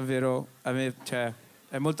mille davvero. A me, cioè,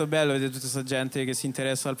 è molto bello vedere tutta questa gente che si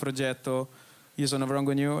interessa al progetto. Io sono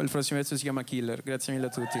Wrongonyou, il prossimo pezzo si chiama Killer. Grazie mille a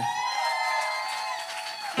tutti.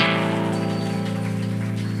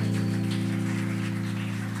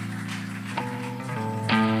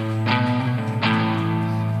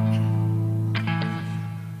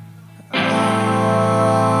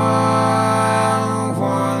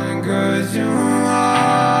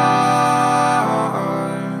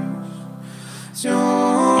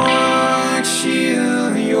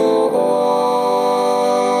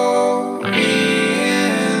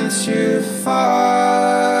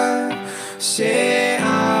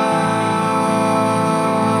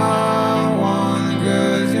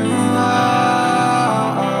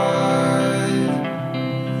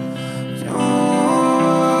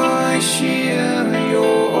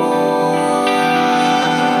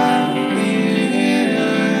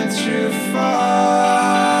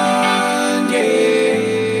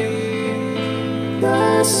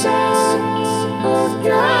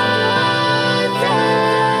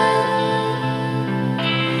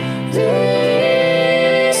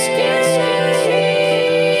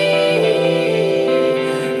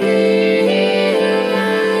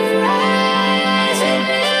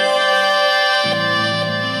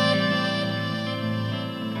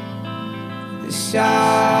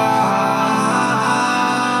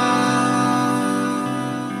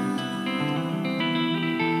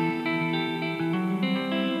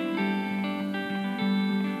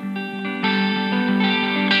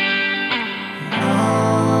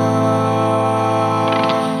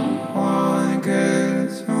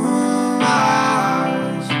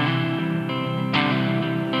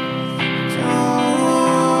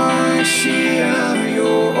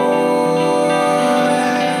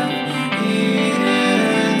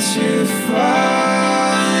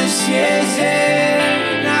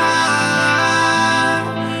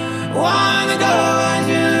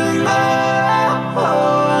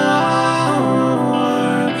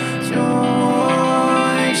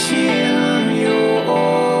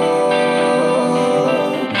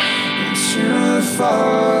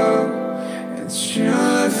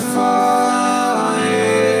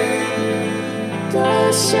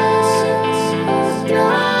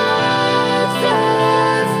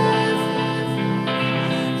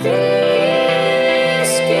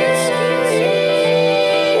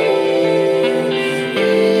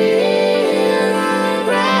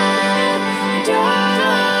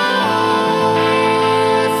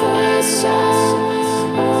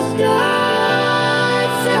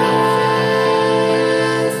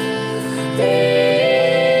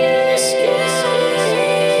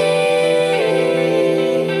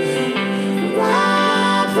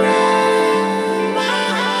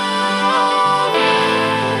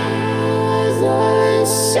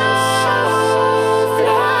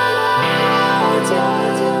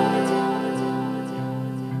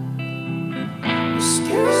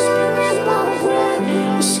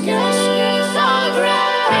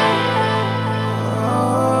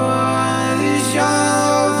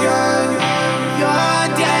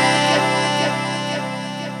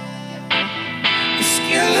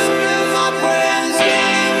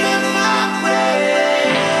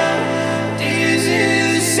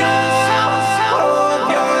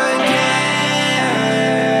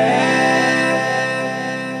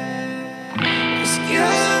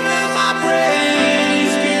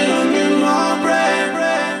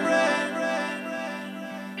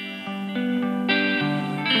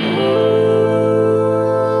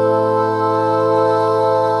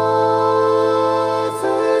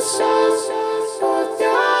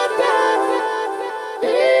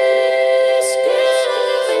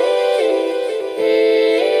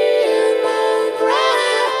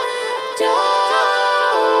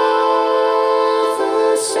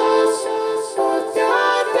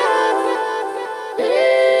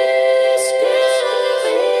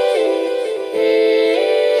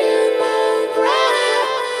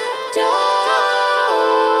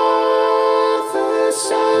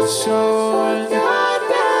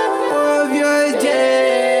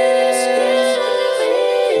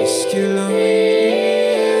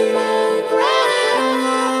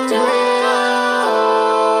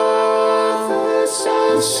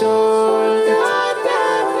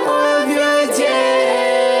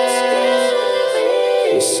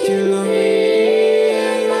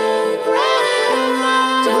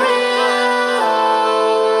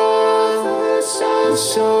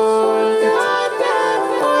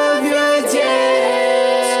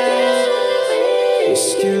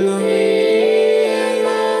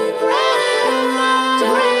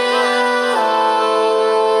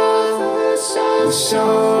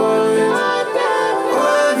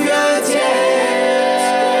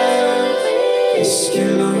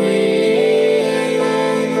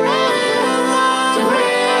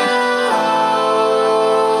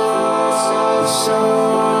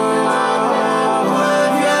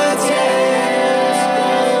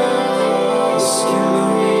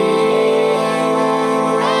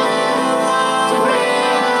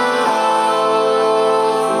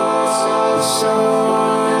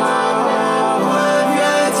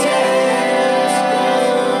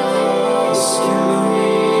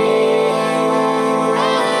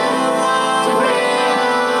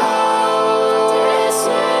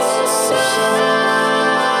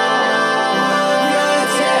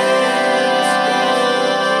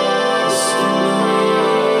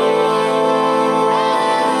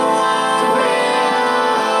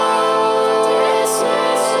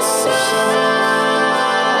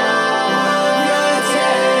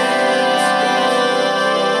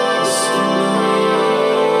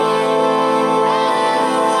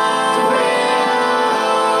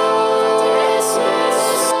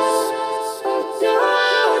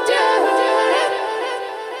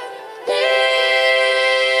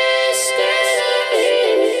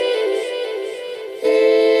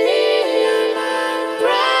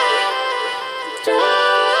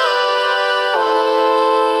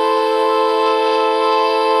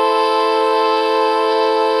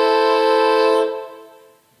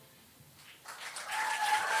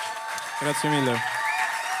 Grazie mille.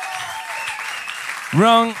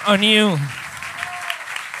 Wrongonyou.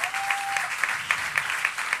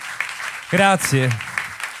 Grazie.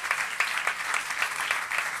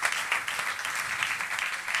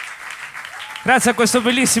 Grazie a questo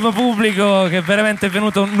bellissimo pubblico che è veramente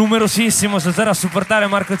venuto numerosissimo stasera a supportare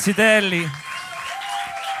Marco Zitelli.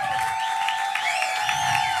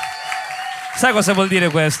 Sai cosa vuol dire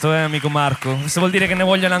questo, amico Marco? Questo vuol dire che ne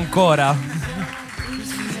vogliono ancora.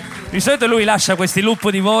 Di solito lui lascia questi loop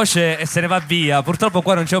di voce e se ne va via. Purtroppo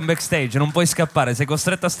qua non c'è un backstage, non puoi scappare, sei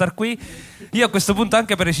costretto a star qui. Io a questo punto,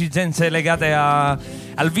 anche per esigenze legate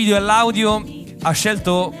al video e all'audio, è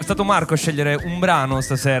stato Marco a scegliere un brano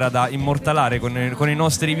stasera da immortalare con i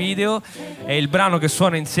nostri video. È il brano che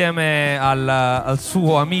suona insieme al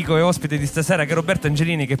suo amico e ospite di stasera, che è Roberto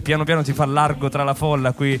Angelini, che piano piano si fa largo tra la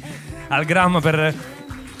folla qui al Gramma per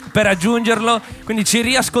raggiungerlo. Quindi ci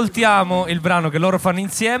riascoltiamo il brano che loro fanno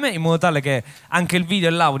insieme, in modo tale che anche il video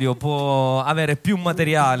e l'audio può avere più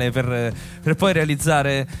materiale per poi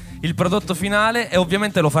realizzare il prodotto finale. E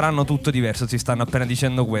ovviamente lo faranno tutto diverso, ci stanno appena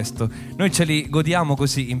dicendo questo. Noi ce li godiamo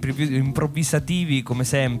così, improvvisativi come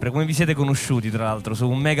sempre, come vi siete conosciuti tra l'altro, su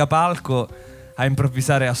un mega palco a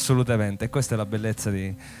improvvisare assolutamente. E questa è la bellezza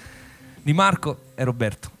di Marco e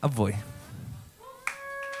Roberto. A voi.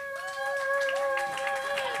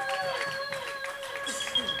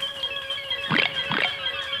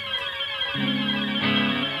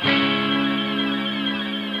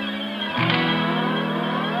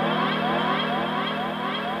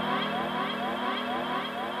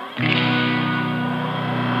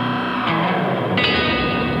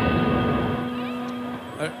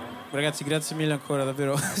 Ragazzi, grazie mille ancora,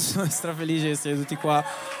 davvero sono strafelice che siete tutti qua.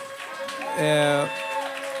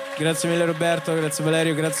 Grazie mille Roberto, grazie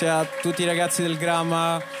Valerio, grazie a tutti i ragazzi del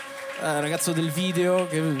Gramma, ragazzo del video,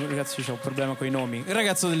 che ragazzi c'ho un problema con i nomi, il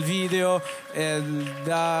ragazzo del video,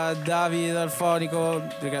 Davide dal fonico,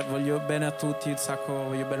 ragazzi, voglio bene a tutti un sacco,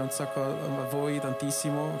 voglio bene un sacco a voi,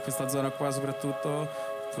 tantissimo, questa zona qua soprattutto,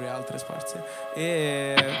 pure altre sparse.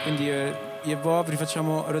 E quindi io e Bob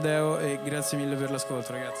rifacciamo Rodeo e grazie mille per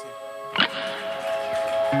l'ascolto, ragazzi.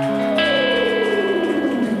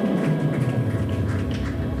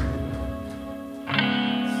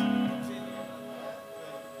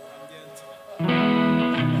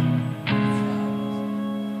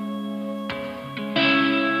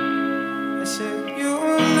 I said, you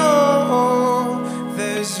know,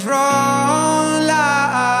 there's wrong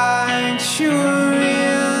like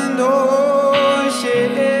chewing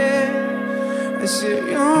ocean. I said,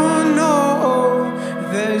 you know,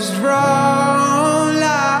 there's wrong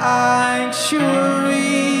like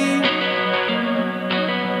chewing.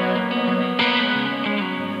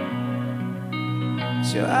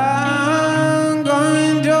 So I'm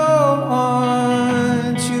going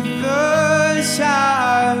down to the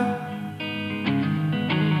side.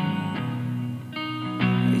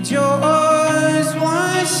 I just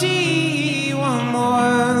wanna see one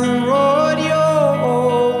more rodeo.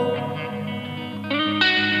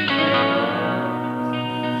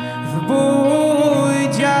 The boy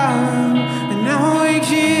down, and now we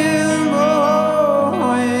kill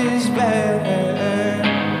boys back.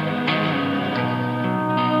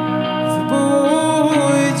 The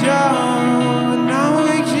boy down, now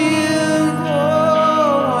we kill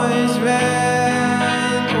boys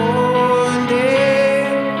back one day.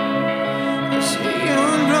 I say you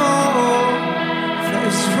know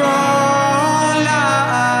that's wrong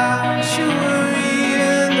like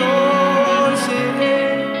chewing ocean.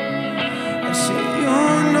 I say you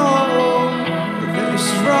know that's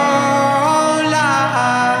wrong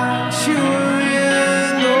like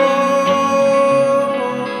chewing ocean.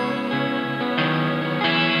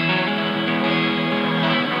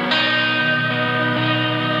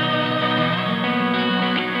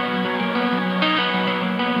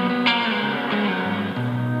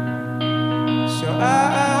 So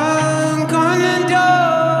I'm gonna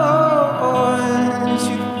down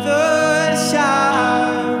to the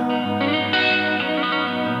side.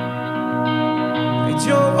 I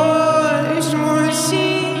just wanna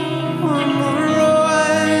see one more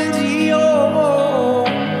rodeo.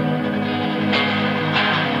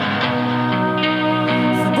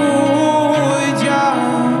 The boy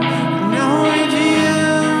down, now we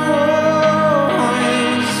kill boys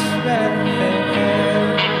back.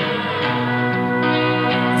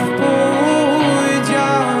 The boy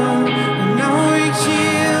down, now we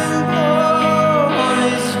kill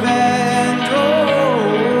boys back.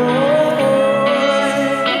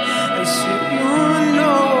 I said you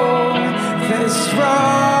know that's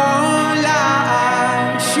wrong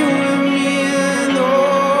like shooting me in the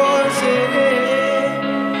head.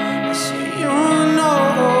 I said you know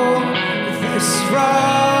that's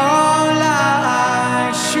wrong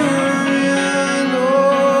like shooting me in the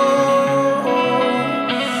head.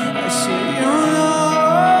 I said you know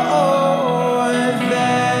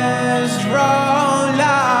that's wrong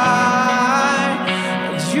like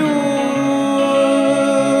you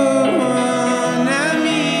and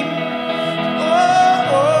me. Oh,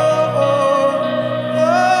 oh, oh,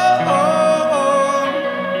 oh, oh, oh.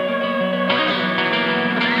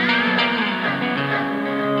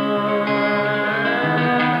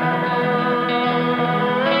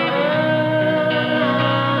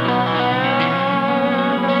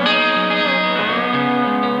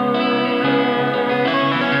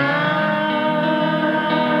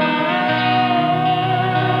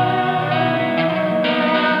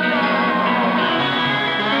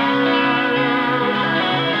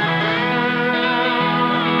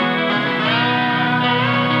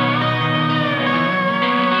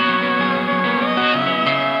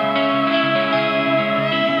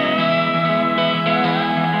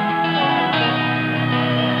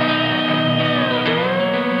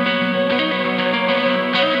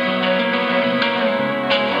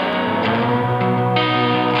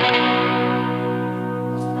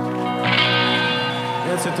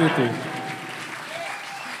 Grazie a tutti.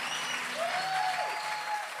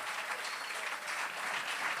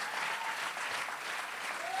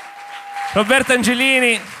 Roberto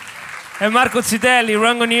Angelini e Marco Zitelli,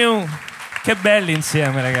 Wrongonyou. Che belli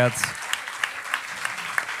insieme, ragazzi.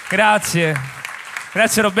 Grazie.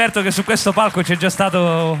 Grazie Roberto, che su questo palco c'è già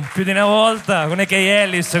stato più di una volta, con A.K.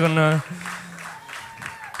 Ellis,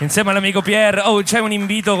 insieme all'amico Pierre. Oh, c'è un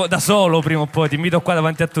invito da solo prima o poi, ti invito qua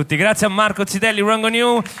davanti a tutti. Grazie a Marco Zitelli,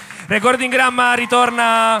 Wrongonyou. Recordingramma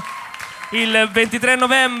ritorna il 23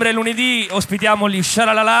 novembre, lunedì, ospitiamo gli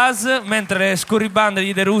Shalalalas, mentre le scorribande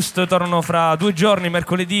di The Roost tornano fra 2 giorni,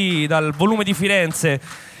 mercoledì, dal Volume di Firenze,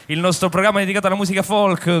 il nostro programma dedicato alla musica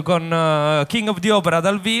folk con King of the Opera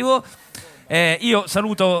dal vivo. Io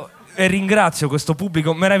saluto e ringrazio questo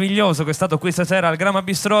pubblico meraviglioso che è stato qui stasera al Gramma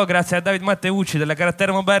Bistro. Grazie a David Matteucci della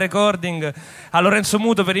Carattere Mobile Recording, a Lorenzo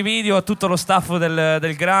Muto per i video, a tutto lo staff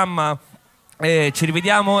del Gramma. Ci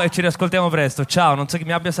rivediamo e ci riascoltiamo presto. Ciao, non so chi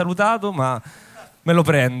mi abbia salutato, ma me lo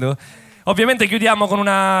prendo. Ovviamente chiudiamo con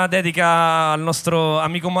una dedica al nostro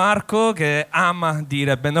amico Marco, che ama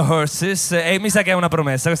dire Band of Horses, e mi sa che è una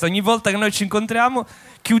promessa. Questa, ogni volta che noi ci incontriamo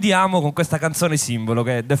chiudiamo con questa canzone simbolo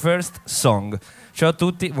che è The First Song. Ciao a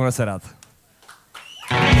tutti, buona serata.